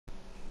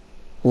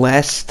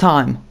Last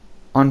time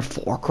on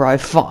Far Cry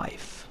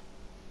 5.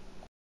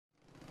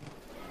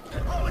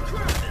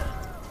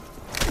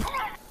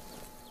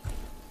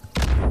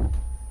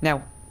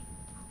 Now.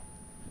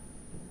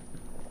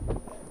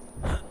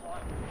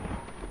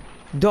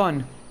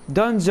 Done.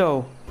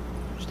 Donezo.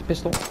 Just a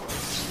pistol.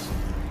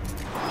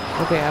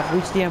 Okay, I've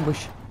reached the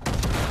ambush.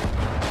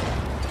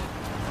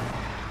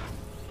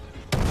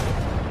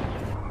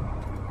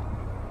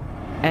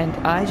 And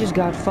I just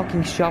got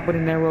fucking shot with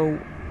an arrow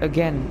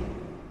again.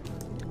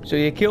 So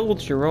you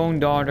killed your own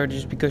daughter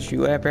just because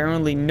you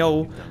apparently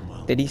know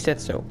that he said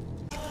so.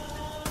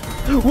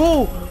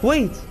 Whoa!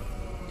 Wait!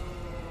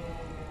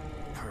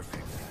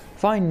 Perfect.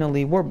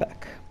 Finally, we're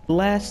back.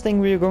 Last thing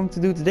we are going to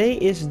do today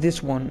is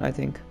this one, I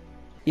think.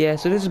 Yeah,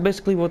 so this is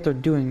basically what they're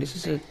doing. This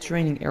is a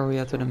training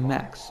area to the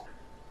max.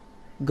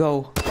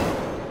 Go.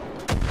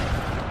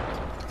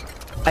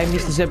 I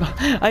missed the zip.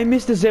 I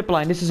missed the zip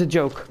line. This is a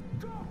joke.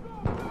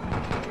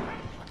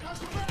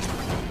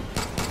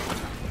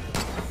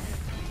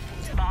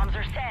 Bombs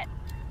are set.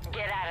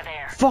 Get out of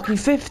there. Fucking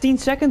 15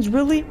 seconds,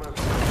 really?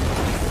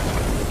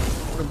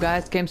 What up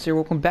guys, Cams here.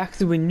 Welcome back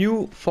to a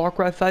new Far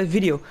Cry 5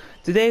 video.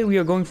 Today we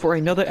are going for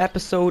another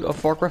episode of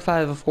Far Cry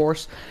 5, of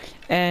course.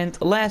 And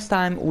last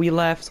time we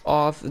left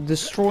off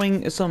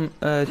destroying some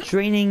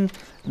training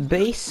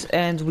base,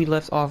 and we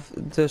left off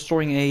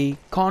destroying a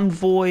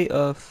convoy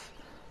of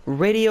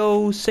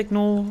radio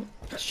signal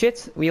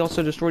shit. We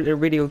also destroyed a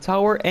radio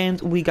tower, and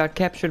we got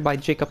captured by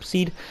Jacob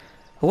Seed.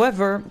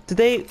 However,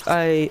 today,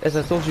 as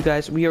I told you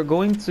guys, we are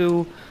going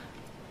to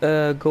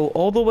go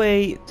all the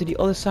way to the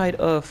other side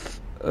of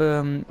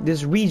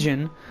this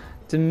region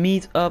to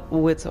meet up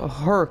with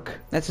Herc.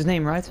 That's his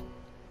name, right?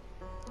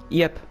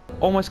 Yep.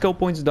 All my skill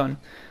points done.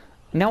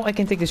 Now I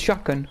can take the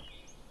shotgun.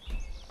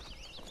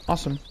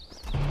 Awesome.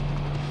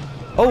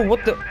 Oh,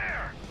 what the?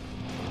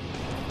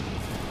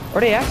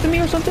 Are they after me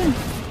or something?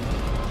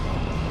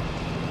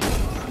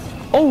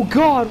 Oh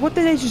god, what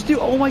did they just do?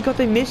 Oh my god,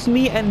 they missed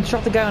me and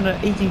shot the guy on the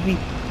ATV.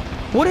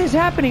 What is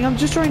happening? I'm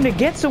just trying to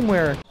get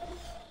somewhere.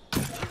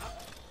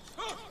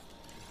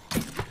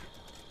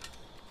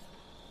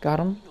 Got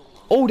him.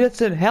 Oh,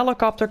 that's a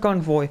helicopter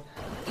convoy.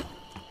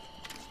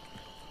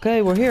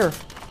 Okay, we're here.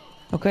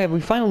 Okay, we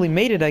finally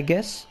made it, I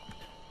guess.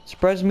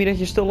 Surprised me that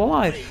you're still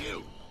alive. Hey,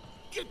 you.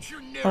 Get your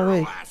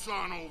narrow ass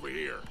on over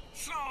here.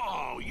 So,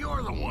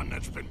 you're the one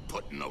that's been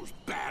putting those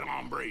bad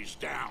hombres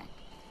down.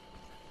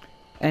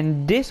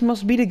 And this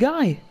must be the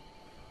guy.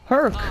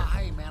 Herc.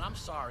 Hey man, I'm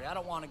sorry. I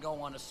don't want to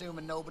go on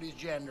assuming nobody's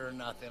gender or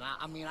nothing.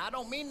 I mean, I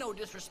don't mean no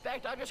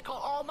disrespect. I just call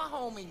all my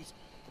homies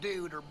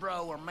dude or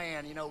bro or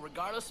man, you know,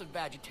 regardless of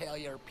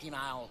vegetalia or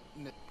penile.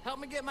 Help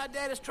me get my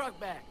daddy's truck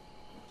back.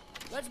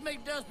 Let's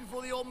make dust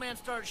before the old man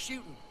starts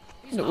shooting.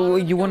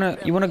 You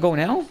wanna go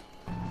now?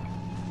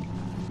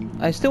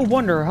 I still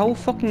wonder how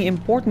fucking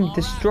important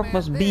this truck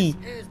must be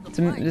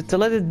to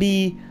let it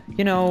be,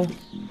 you know,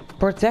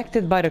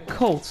 protected by the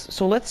cults.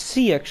 So let's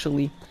see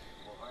actually.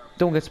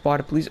 Don't get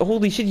spotted, please.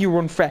 Holy shit, you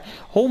run fast.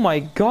 Oh my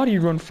god,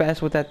 you run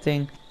fast with that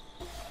thing.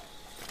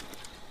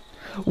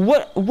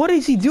 What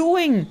is he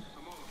doing?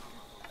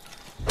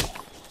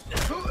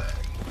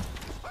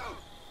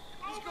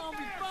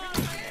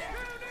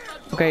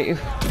 Okay,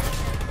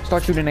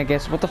 start shooting, I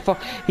guess. What the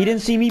fuck? He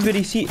didn't see me, but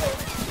he sees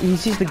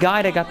the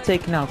guy that got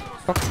taken out.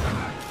 Fuck.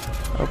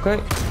 Okay.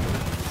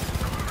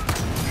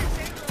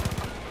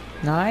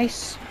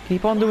 Nice.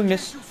 Keep on doing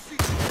this.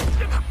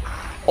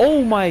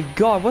 Oh my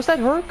god, was that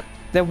Herc?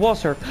 That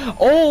was Herc.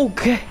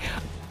 Okay.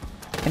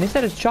 And is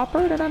that a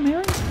chopper that I'm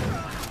hearing?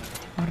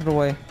 Out of the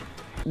way.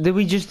 Did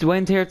we just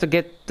went here to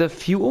get the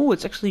fuel? Oh,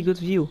 it's actually a good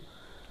view.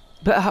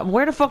 But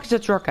where the fuck is the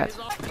truck at?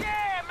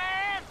 Yeah,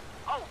 man.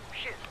 Oh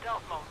shit,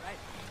 stealth mode, right?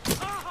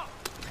 Oh,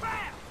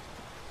 crap.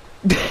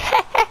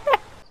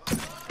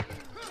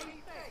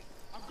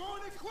 I'm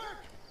going in quick.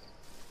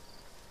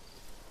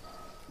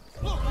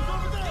 Look, he's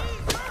over there.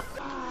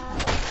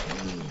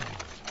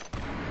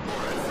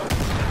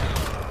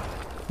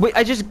 Wait,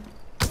 I just...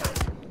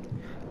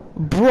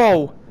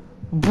 Bro,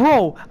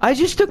 I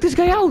just took this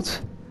guy out.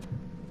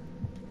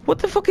 What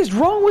the fuck is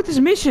wrong with this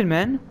mission,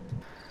 man?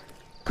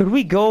 Could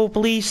we go,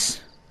 please?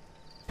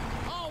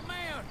 Oh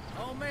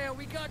man,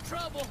 we got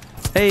trouble.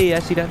 Hey, I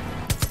see that.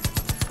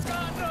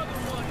 Got another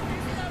one.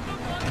 He's got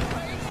look on his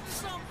face or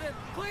something.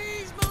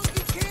 Please,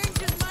 Monkey King,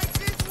 just make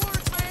this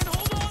work, man.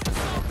 Hold on to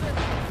something.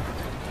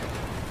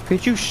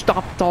 Could you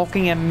stop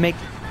talking and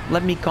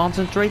let me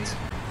concentrate?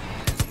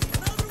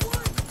 Another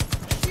one?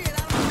 Shit,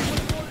 I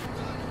don't know what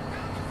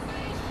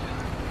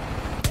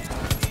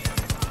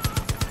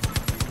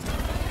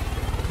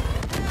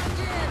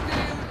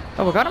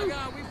Oh, we got him?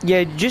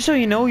 Yeah, just so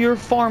you know, your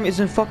farm is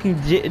in fucking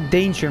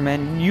danger,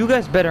 man. You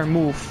guys better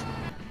move.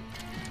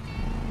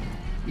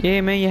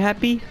 Yeah, man, you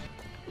happy?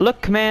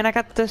 Look, man, I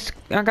got the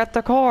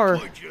car.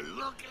 Would you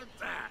look at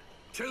that?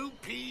 2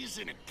 peas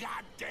in a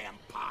goddamn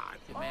pod.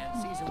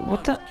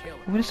 What the?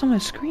 What is on my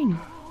screen?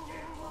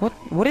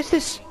 What is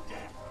this?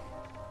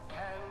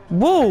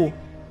 Whoa!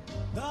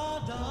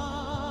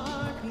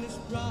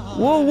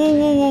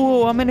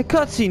 Whoa, I'm in a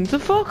cutscene. What the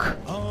fuck?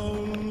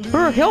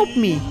 Burg, help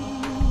me!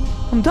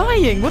 I'm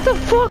dying, what the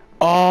fuck?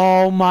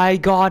 Oh my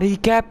god, he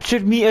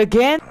captured me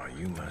again? Oh,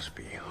 you must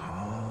be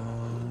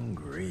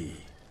hungry.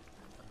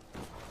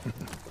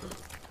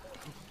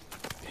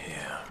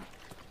 Yeah.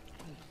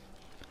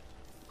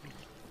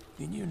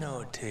 Did you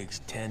know it takes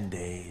 10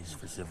 days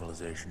for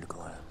civilization to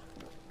collapse?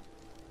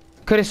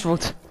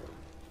 Kudisvoet.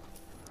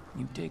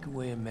 You take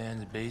away a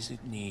man's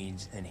basic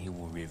needs and he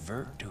will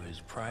revert to his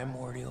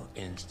primordial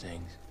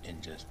instincts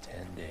in just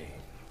 10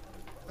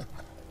 days.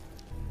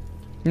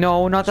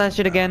 No, not that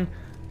shit again.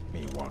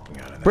 Me walking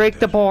out of Break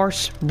the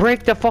bars.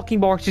 Break the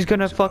fucking bars. He's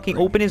gonna fucking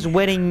open his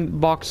wedding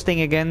box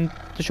thing again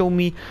to show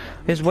me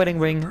his wedding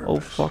ring. Oh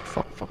fuck,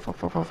 fuck, fuck, fuck,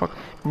 fuck, fuck, fuck.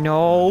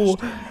 No,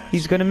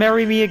 he's gonna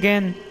marry me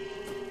again.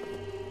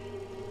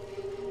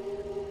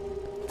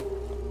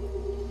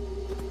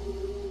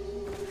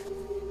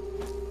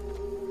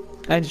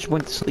 I just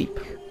went to sleep.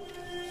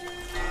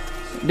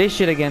 This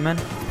shit again, man.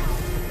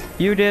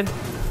 You did.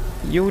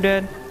 You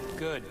did.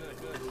 Good.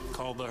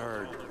 Call the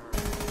herd.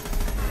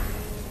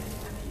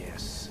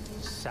 Yes.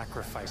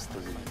 Sacrifice the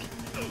weak.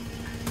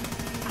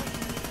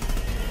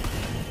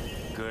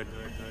 Good.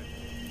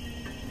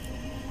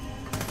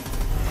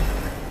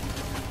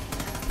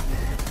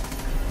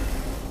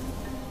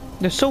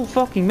 There's so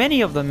fucking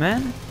many of them,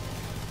 man.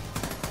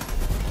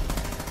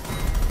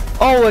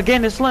 Oh,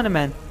 again, the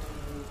Slenderman.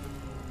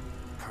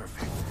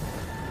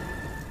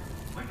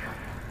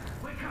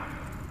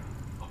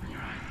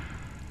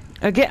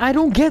 Again, I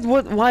don't get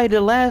why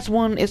the last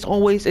one is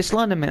always a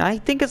Slenderman. I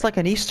think it's like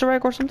an Easter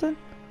egg or something.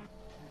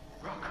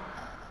 I'm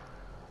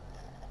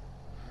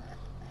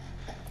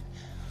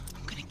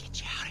gonna get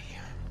you out of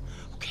here,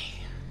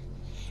 okay?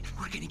 And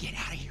we're gonna get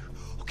out of here,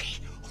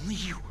 okay? Only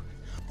you.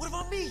 What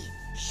about me?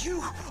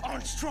 You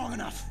aren't strong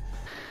enough.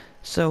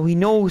 So he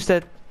knows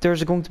that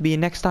there's going to be a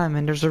next time,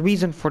 and there's a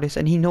reason for this,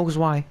 and he knows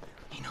why.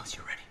 He knows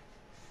you're ready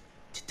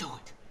to do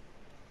it.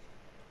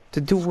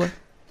 To do what?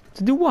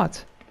 To do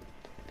what?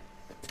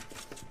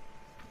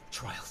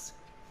 Trials.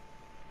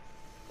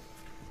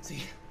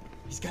 See,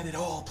 he's got it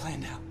all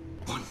planned out.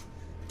 1,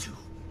 2,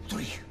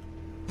 3.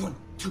 1,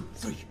 2,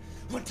 3.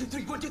 1, 2,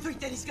 3. 1, 2, 3.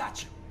 Then he's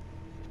got you.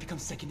 It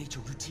becomes second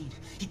nature, routine.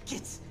 It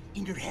gets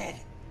in your head.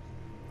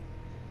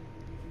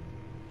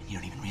 And you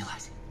don't even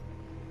realize it.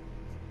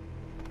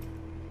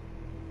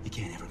 You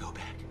can't ever go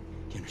back.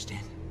 You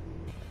understand?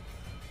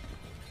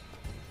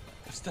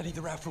 I've studied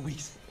the route for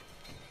weeks.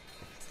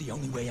 It's the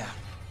only way out.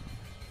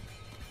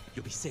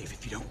 You'll be safe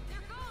if you don't.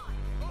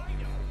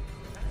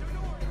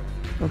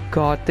 Oh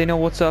god, they know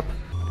what's up.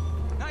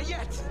 Not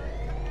yet.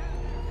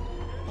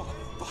 Oh,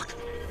 fuck.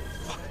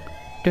 Fuck.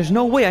 There's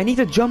no way. I need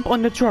to jump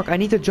on the truck. I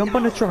need to jump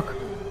on the truck.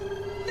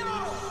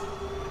 No.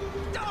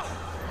 No.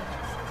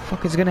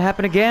 Fuck, it's gonna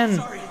happen again.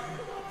 Sorry.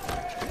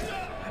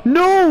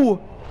 No!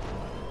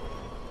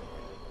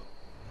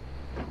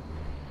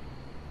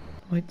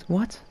 Wait,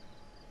 what?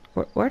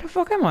 Where the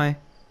fuck am I?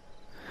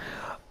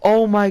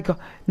 Oh my god.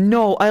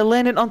 No, I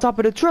landed on top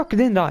of the truck,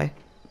 didn't I?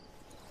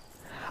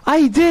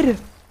 I did!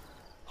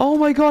 Oh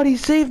my god, he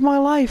saved my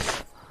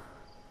life.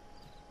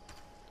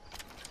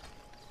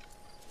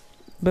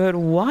 But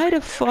why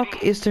the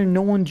fuck is there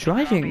no one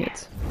driving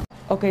it?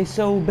 Okay,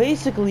 so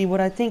basically what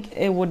I think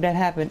would that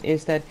happen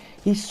is that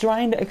he's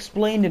trying to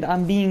explain that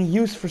I'm being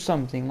used for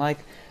something. Like,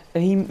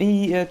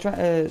 they're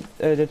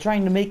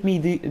trying to make me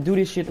do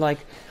this shit like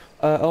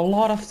a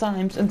lot of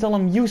times until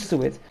I'm used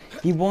to it.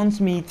 He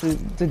wants me to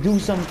do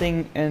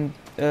something and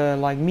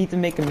like me to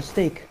make a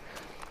mistake.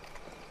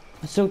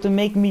 So to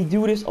make me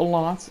do this a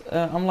lot,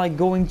 I'm like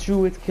going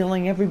through it,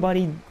 killing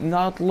everybody,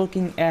 not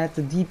looking at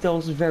the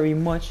details very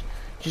much,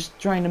 just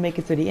trying to make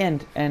it to the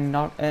end, and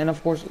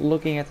of course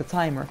looking at the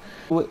timer.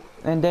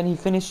 And then he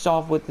finished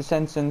off with the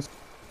sentence.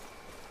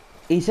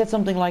 He said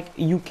something like,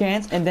 "You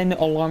can't," and then the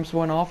alarms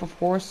went off. Of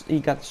course, he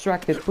got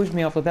distracted, pushed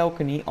me off the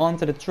balcony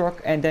onto the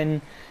truck, and then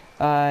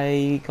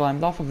I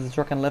climbed off of the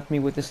truck and left me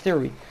with this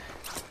theory.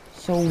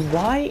 So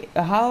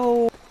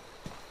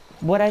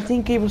what I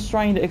think he was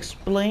trying to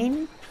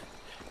explain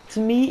to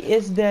me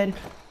is that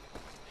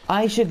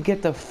I should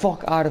get the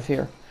fuck out of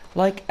here.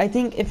 Like, I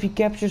think if he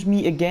captures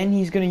me again,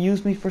 he's gonna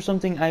use me for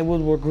something I will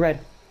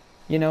regret,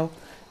 you know?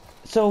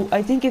 So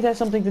I think it has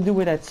something to do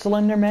with that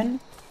Slenderman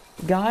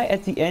guy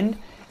at the end.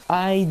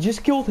 I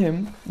just killed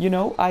him, you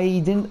know? I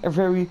didn't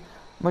very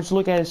much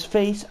look at his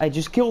face. I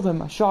just killed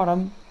him, I shot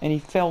him, and he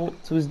fell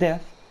to his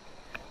death.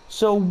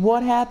 So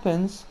what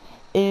happens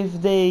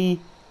if they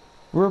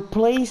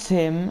replace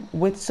him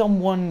with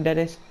someone that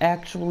is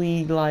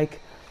actually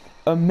like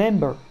a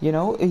member, you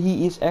know?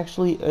 He is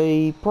actually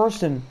a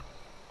person.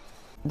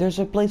 There's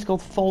a place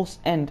called False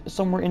End,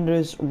 somewhere in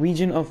this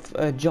region of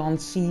John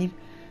C.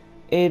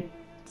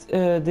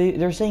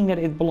 They're saying that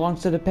it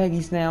belongs to the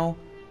Peggies now,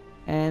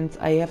 and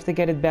I have to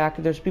get it back.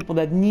 There's people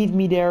that need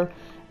me there,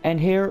 and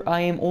here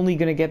I am only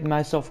gonna get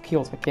myself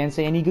killed. I can't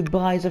say any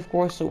goodbyes, of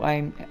course, so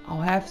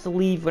I'll have to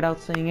leave without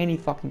saying any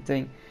fucking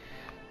thing.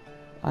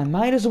 I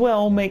might as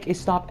well make a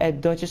stop at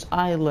Duchess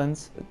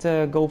Island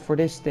to go for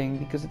this thing,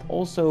 because it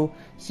also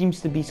seems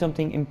to be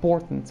something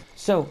important.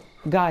 So,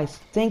 guys,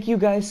 thank you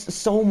guys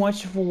so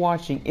much for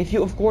watching. If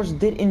you of course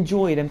did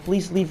enjoy, then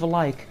please leave a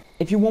like.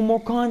 If you want more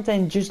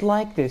content just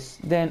like this,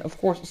 then of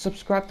course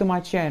subscribe to my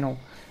channel.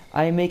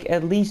 I make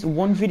at least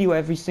one video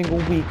every single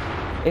week.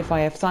 If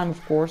I have time,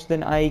 of course,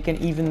 then I can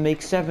even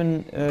make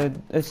seven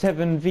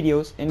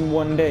videos in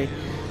one day.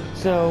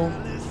 So,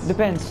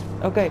 depends.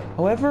 Okay,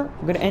 however,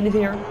 I'm gonna end it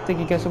here. Thank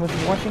you guys so much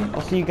for watching.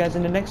 I'll see you guys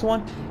in the next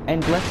one.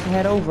 And let's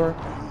head over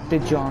to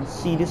John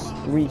Cetus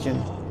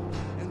region.